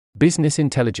Business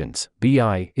intelligence,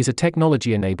 BI, is a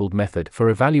technology-enabled method for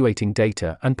evaluating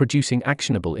data and producing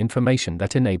actionable information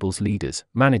that enables leaders,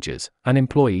 managers, and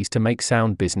employees to make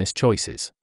sound business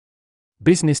choices.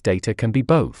 Business data can be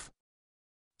both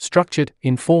structured,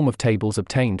 in form of tables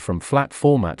obtained from flat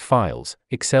format files,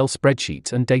 Excel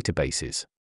spreadsheets and databases.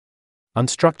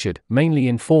 Unstructured, mainly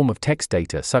in form of text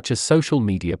data such as social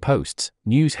media posts,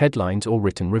 news headlines or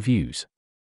written reviews.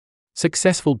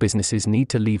 Successful businesses need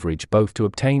to leverage both to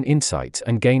obtain insights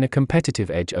and gain a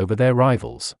competitive edge over their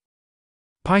rivals.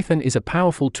 Python is a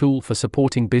powerful tool for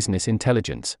supporting business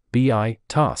intelligence, BI,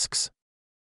 tasks.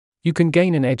 You can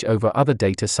gain an edge over other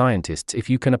data scientists if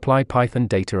you can apply Python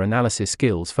data analysis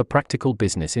skills for practical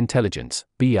business intelligence,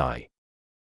 BI.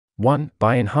 1.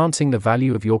 By enhancing the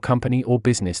value of your company or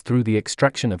business through the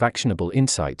extraction of actionable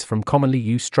insights from commonly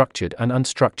used structured and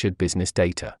unstructured business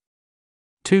data.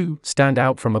 2. Stand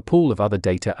out from a pool of other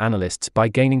data analysts by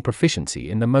gaining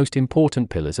proficiency in the most important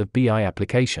pillars of BI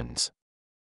applications.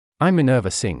 I'm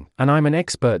Minerva Singh, and I'm an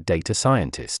expert data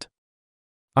scientist.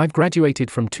 I've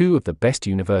graduated from 2 of the best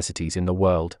universities in the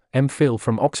world, MPhil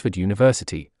from Oxford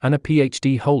University, and a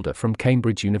PhD holder from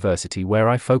Cambridge University, where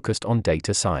I focused on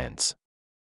data science.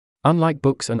 Unlike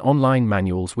books and online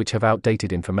manuals which have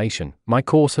outdated information, my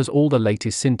course has all the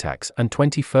latest syntax and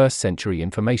 21st century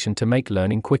information to make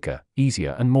learning quicker,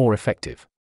 easier and more effective.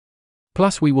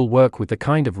 Plus, we will work with the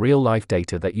kind of real-life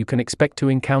data that you can expect to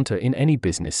encounter in any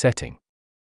business setting.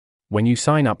 When you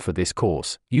sign up for this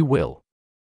course, you will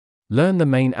learn the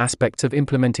main aspects of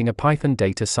implementing a Python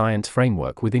data science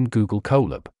framework within Google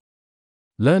Colab.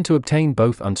 Learn to obtain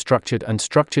both unstructured and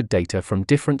structured data from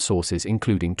different sources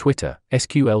including Twitter,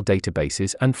 SQL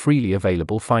databases and freely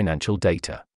available financial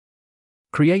data.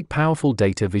 Create powerful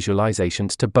data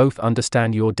visualizations to both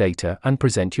understand your data and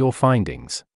present your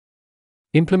findings.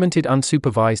 Implemented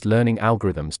unsupervised learning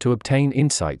algorithms to obtain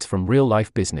insights from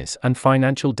real-life business and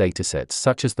financial datasets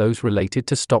such as those related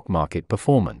to stock market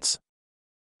performance.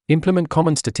 Implement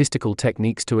common statistical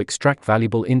techniques to extract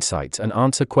valuable insights and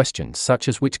answer questions such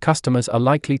as which customers are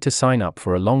likely to sign up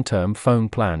for a long-term phone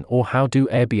plan or how do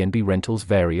Airbnb rentals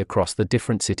vary across the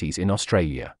different cities in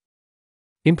Australia.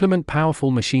 Implement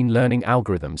powerful machine learning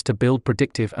algorithms to build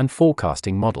predictive and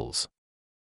forecasting models.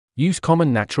 Use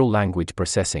common natural language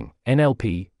processing,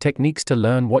 NLP, techniques to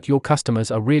learn what your customers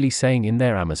are really saying in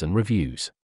their Amazon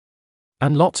reviews.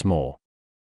 And lots more.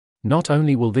 Not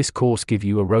only will this course give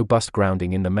you a robust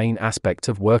grounding in the main aspects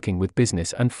of working with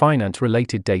business and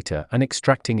finance-related data and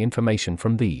extracting information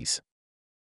from these.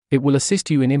 It will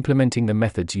assist you in implementing the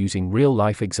methods using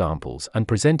real-life examples and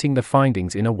presenting the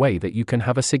findings in a way that you can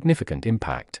have a significant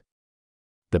impact.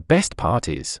 The best part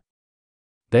is,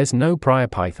 there's no prior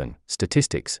Python,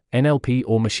 statistics, NLP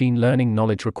or machine learning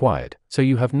knowledge required, so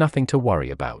you have nothing to worry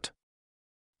about.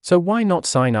 So why not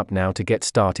sign up now to get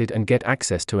started and get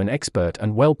access to an expert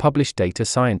and well-published data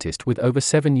scientist with over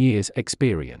 7 years'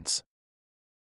 experience?